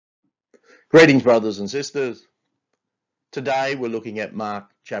Greetings, brothers and sisters. Today we're looking at Mark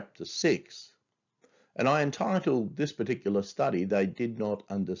chapter 6, and I entitled this particular study, They Did Not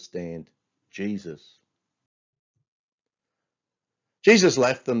Understand Jesus. Jesus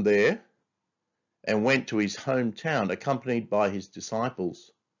left them there and went to his hometown, accompanied by his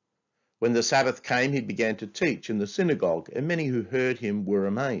disciples. When the Sabbath came, he began to teach in the synagogue, and many who heard him were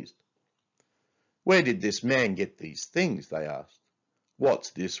amazed. "Where did this man get these things?" they asked. "What's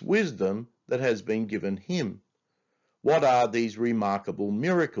this wisdom that has been given him? What are these remarkable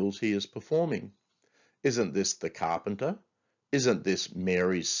miracles he is performing? Isn't this the carpenter? Isn't this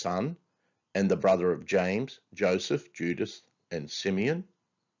Mary's son, and the brother of James, Joseph, Judas, and Simon?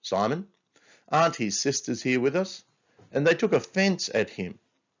 Aren't his sisters here with us?" And they took offense at him.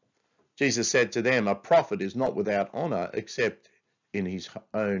 Jesus said to them, "A prophet is not without honor except in his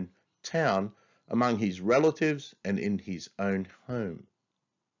own town, among his relatives, and in his own home."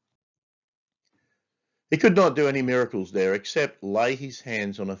 He could not do any miracles there except lay his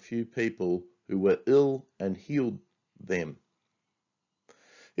hands on a few people who were ill and healed them.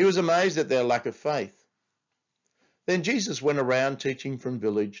 He was amazed at their lack of faith. Then Jesus went around teaching from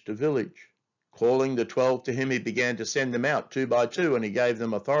village to village. Calling the 12 to him, he began to send them out 2 by 2, and he gave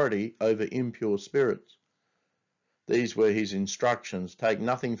them authority over impure spirits. These were his instructions: "Take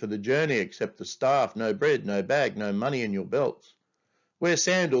nothing for the journey except the staff, no bread, no bag, no money in your belts. Wear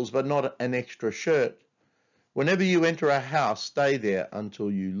sandals, but not an extra shirt. Whenever you enter a house, stay there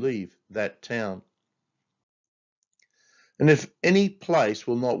until you leave that town. And if any place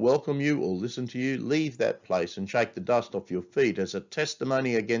will not welcome you or listen to you, leave that place and shake the dust off your feet as a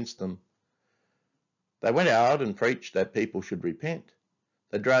testimony against them." They went out and preached that people should repent.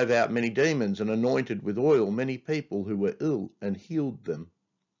 They drove out many demons and anointed with oil many people who were ill and healed them.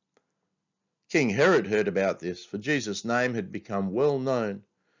 King Herod heard about this, for Jesus' name had become well known.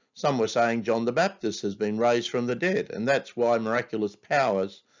 Some were saying John the Baptist has been raised from the dead, and that's why miraculous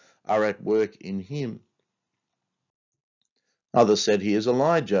powers are at work in him. Others said he is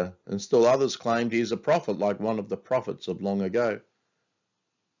Elijah, and still others claimed he is a prophet, like one of the prophets of long ago.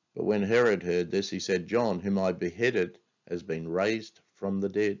 But when Herod heard this, he said, "John, whom I beheaded, has been raised from the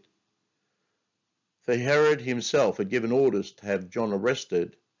dead." For Herod himself had given orders to have John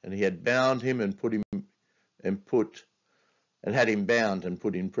arrested, and he had bound him and had him bound and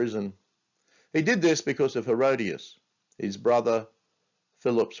put in prison. He did this because of Herodias, his brother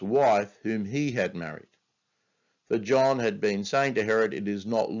Philip's wife, whom he had married. For John had been saying to Herod, "It is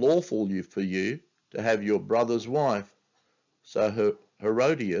not lawful for you to have your brother's wife." So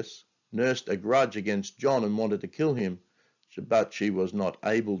Herodias nursed a grudge against John and wanted to kill him, but she was not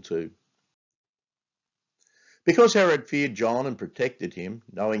able to. Because Herod feared John and protected him,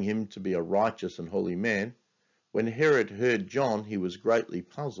 knowing him to be a righteous and holy man, when Herod heard John, he was greatly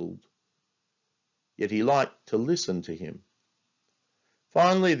puzzled. Yet he liked to listen to him.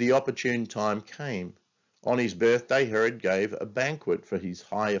 Finally, the opportune time came. On his birthday, Herod gave a banquet for his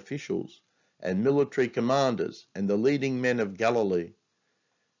high officials and military commanders and the leading men of Galilee.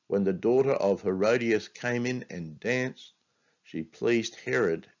 When the daughter of Herodias came in and danced, she pleased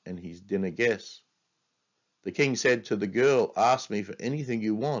Herod and his dinner guests. The king said to the girl, "Ask me for anything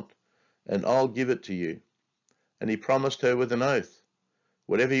you want, and I'll give it to you." And he promised her with an oath,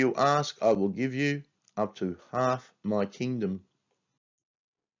 "Whatever you ask, I will give you, up to half my kingdom."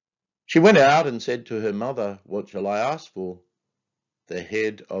 She went out and said to her mother, "What shall I ask for?" "The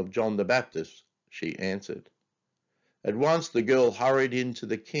head of John the Baptist," she answered. At once the girl hurried in to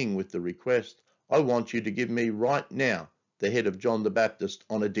the king with the request, "I want you to give me right now the head of John the Baptist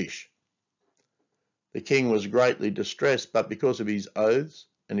on a dish." The king was greatly distressed, but because of his oaths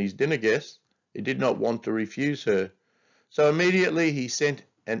and his dinner guests, he did not want to refuse her. So immediately he sent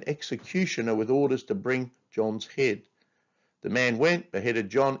an executioner with orders to bring John's head. The man went, beheaded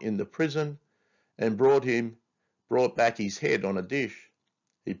John in the prison, and brought back his head on a dish.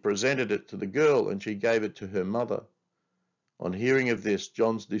 He presented it to the girl, and she gave it to her mother. On hearing of this,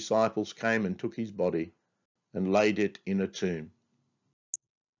 John's disciples came and took his body and laid it in a tomb.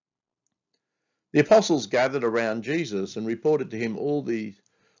 The apostles gathered around Jesus and reported to him all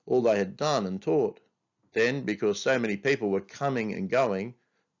they had done and taught. Then, because so many people were coming and going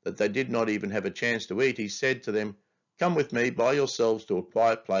that they did not even have a chance to eat, he said to them, "Come with me by yourselves to a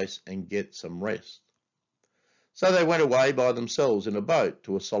quiet place and get some rest." So they went away by themselves in a boat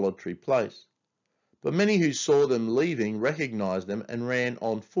to a solitary place. But many who saw them leaving recognized them and ran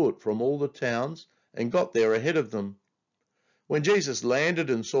on foot from all the towns and got there ahead of them. When Jesus landed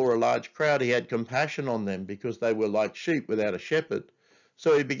and saw a large crowd, he had compassion on them because they were like sheep without a shepherd.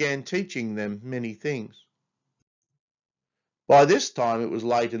 So he began teaching them many things. By this time it was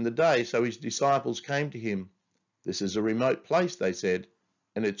late in the day, so his disciples came to him. "This is a remote place," they said,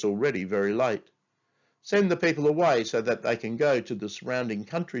 "and it's already very late. Send the people away so that they can go to the surrounding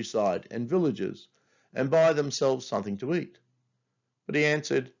countryside and villages and buy themselves something to eat." But he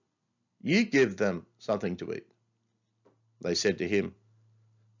answered, "You give them something to eat." They said to him,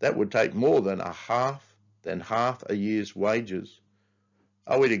 "That would take more than half a year's wages.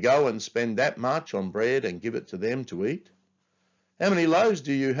 Are we to go and spend that much on bread and give it to them to eat?" "How many loaves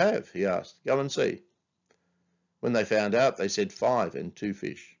do you have?" he asked. "Go and see." When they found out, they said, 5 and 2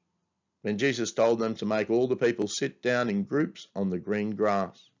 fish. Then Jesus told them to make all the people sit down in groups on the green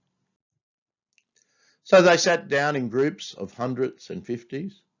grass. So they sat down in groups of hundreds and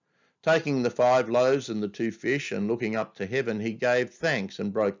fifties. Taking the 5 loaves and the 2 fish and looking up to heaven, he gave thanks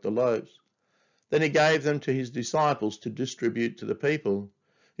and broke the loaves. Then he gave them to his disciples to distribute to the people.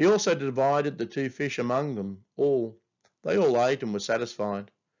 He also divided the 2 fish among them all. They all ate and were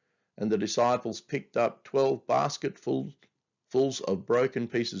satisfied. And the disciples picked up 12 basketfuls of broken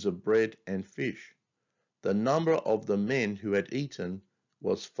pieces of bread and fish. The number of the men who had eaten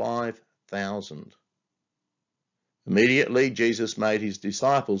was 5,000. Immediately Jesus made his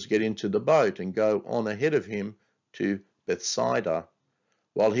disciples get into the boat and go on ahead of him to Bethsaida,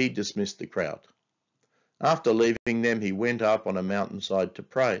 while he dismissed the crowd. After leaving them, he went up on a mountainside to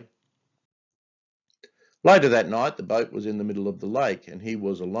pray. Later that night, the boat was in the middle of the lake, and he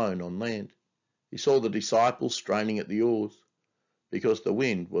was alone on land. He saw the disciples straining at the oars, because the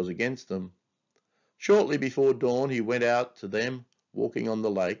wind was against them. Shortly before dawn, he went out to them, walking on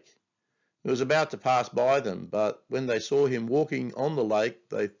the lake. He was about to pass by them, but when they saw him walking on the lake,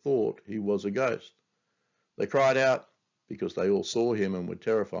 they thought he was a ghost. They cried out, because they all saw him and were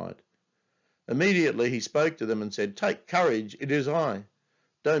terrified. Immediately he spoke to them and said, "Take courage, it is I.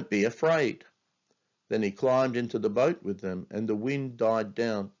 Don't be afraid." Then he climbed into the boat with them, and the wind died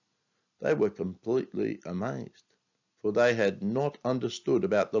down. They were completely amazed, for they had not understood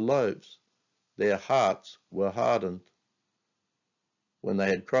about the loaves. Their hearts were hardened. When they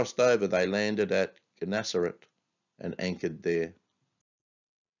had crossed over, they landed at Gennesaret and anchored there.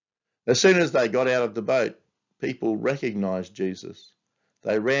 As soon as they got out of the boat, people recognized Jesus.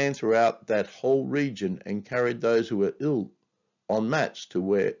 They ran throughout that whole region and carried those who were ill en masse to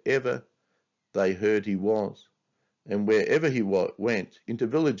wherever they heard he was. And wherever he went, into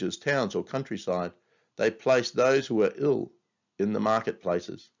villages, towns, or countryside, they placed those who were ill in the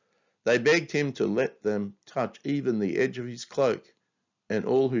marketplaces. They begged him to let them touch even the edge of his cloak, and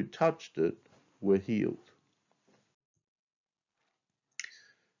all who touched it were healed.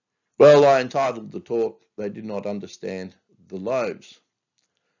 Well, I entitled the talk, "They Did Not Understand the Loaves,"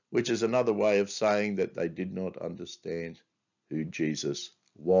 which is another way of saying that they did not understand who Jesus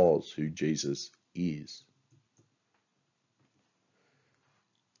was, who Jesus is.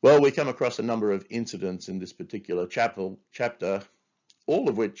 Well, we come across a number of incidents in this particular chapter, all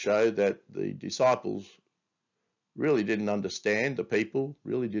of which show that the disciples really didn't understand, the people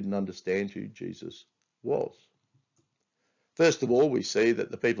really didn't understand who Jesus was. First of all, we see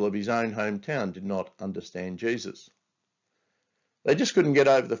that the people of his own hometown did not understand Jesus. They just couldn't get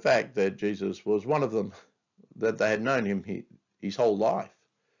over the fact that Jesus was one of them, that they had known him his whole life.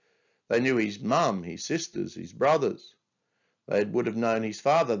 They knew his mum, his sisters, his brothers. They would have known his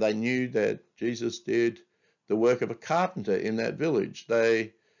father. They knew that Jesus did the work of a carpenter in that village.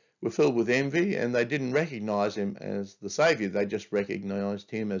 They were filled with envy, and they didn't recognize him as the Saviour. They just recognized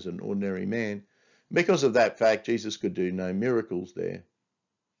him as an ordinary man. Because of that fact, Jesus could do no miracles there.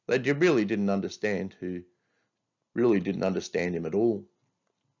 They really didn't understand him at all.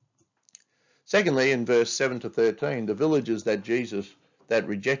 Secondly, in verse 7 to 13, the villagers that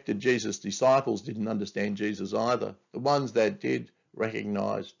rejected Jesus' disciples didn't understand Jesus either. The ones that did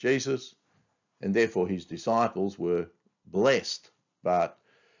recognize Jesus, and therefore his disciples, were blessed, but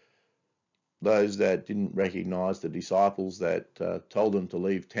those that didn't recognize the disciples that told them to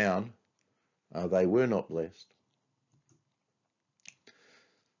leave town, they were not blessed.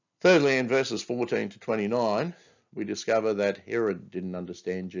 Thirdly, in verses 14 to 29, we discover that Herod didn't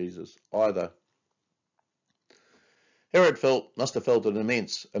understand Jesus either. Herod must have felt an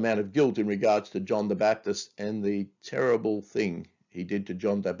immense amount of guilt in regards to John the Baptist and the terrible thing he did to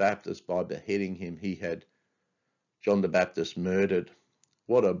John the Baptist by beheading him. He had John the Baptist murdered.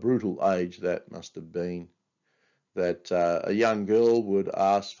 What a brutal age that must have been, that a young girl would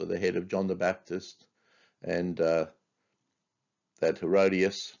ask for the head of John the Baptist, and that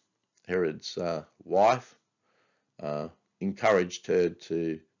Herodias, Herod's wife, encouraged her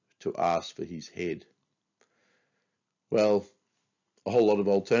to ask for his head. Well, A whole lot of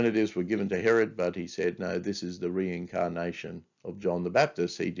alternatives were given to Herod, but he said, no, this is the reincarnation of John the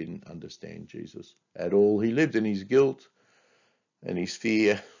Baptist. He didn't understand Jesus at all. He lived in his guilt and his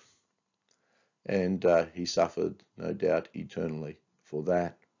fear, and he suffered, no doubt, eternally for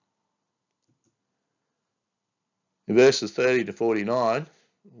that. In verses 30 to 49,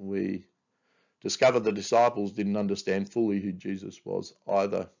 we discover the disciples didn't understand fully who Jesus was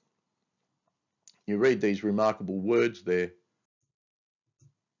either. You read these remarkable words there.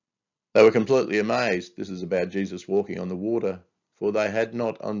 They were completely amazed. This is about Jesus walking on the water. For they had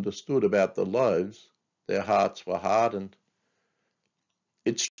not understood about the loaves. Their hearts were hardened.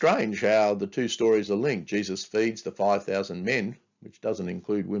 It's strange how the two stories are linked. Jesus feeds the 5,000 men, which doesn't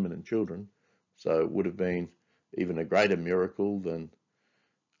include women and children. So it would have been even a greater miracle than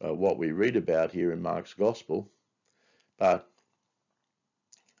what we read about here in Mark's Gospel. But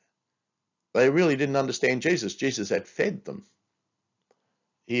they really didn't understand Jesus. Jesus had fed them.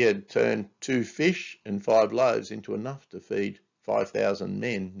 He had turned 2 fish and 5 loaves into enough to feed 5,000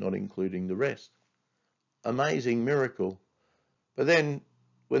 men, not including the rest. Amazing miracle. But then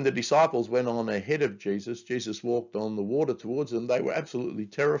when the disciples went on ahead of Jesus, Jesus walked on the water towards them. They were absolutely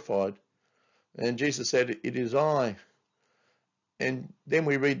terrified. And Jesus said, "It is I." And then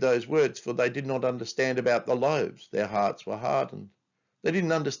we read those words, for they did not understand about the loaves. Their hearts were hardened. They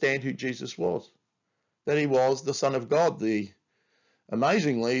didn't understand who Jesus was, that he was the Son of God.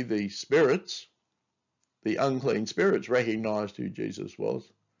 Amazingly, the spirits, the unclean spirits, recognized who Jesus was.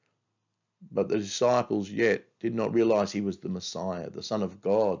 But the disciples yet did not realize he was the Messiah, the Son of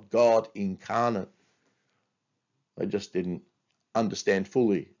God, God incarnate. They just didn't understand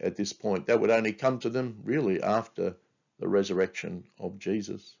fully at this point. That would only come to them really after the resurrection of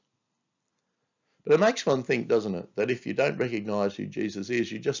Jesus. But it makes one think, doesn't it, that if you don't recognize who Jesus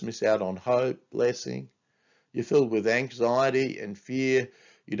is, you just miss out on hope, blessing. You're filled with anxiety and fear.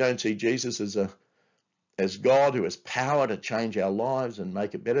 You don't see Jesus as God who has power to change our lives and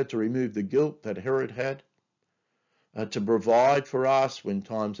make it better, to remove the guilt that Herod had, to provide for us when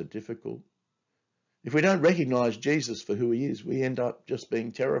times are difficult. If we don't recognize Jesus for who he is, we end up just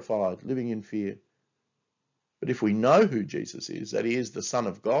being terrified, living in fear. But if we know who Jesus is, that he is the Son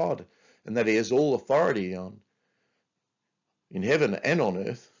of God and that he has all authority in heaven and on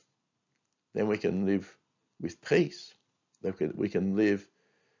earth, then we can live with peace. We can live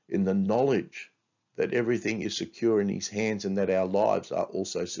in the knowledge that everything is secure in his hands and that our lives are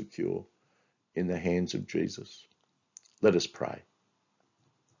also secure in the hands of Jesus. Let us pray.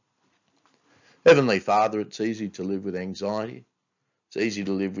 Heavenly Father, it's easy to live with anxiety. It's easy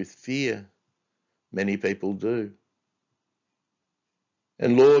to live with fear. Many people do.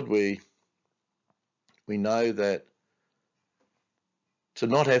 And Lord, we know that to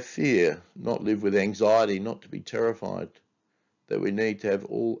not have fear, not live with anxiety, not to be terrified, that we need to have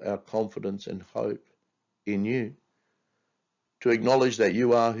all our confidence and hope in you, to acknowledge that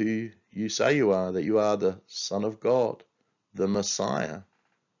you are who you say you are, that you are the Son of God, the Messiah,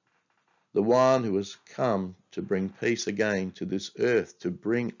 the one who has come to bring peace again to this earth, to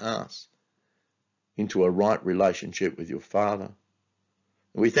bring us into a right relationship with your Father.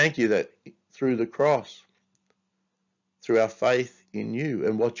 And we thank you that through the cross, through our faith in you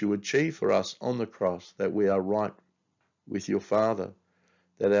and what you achieved for us on the cross, that we are right with your Father,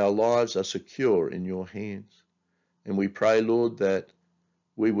 that our lives are secure in your hands. And we pray, Lord, that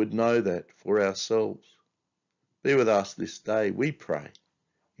we would know that for ourselves. Be with us this day, we pray.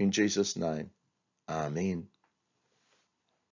 In Jesus' name, amen.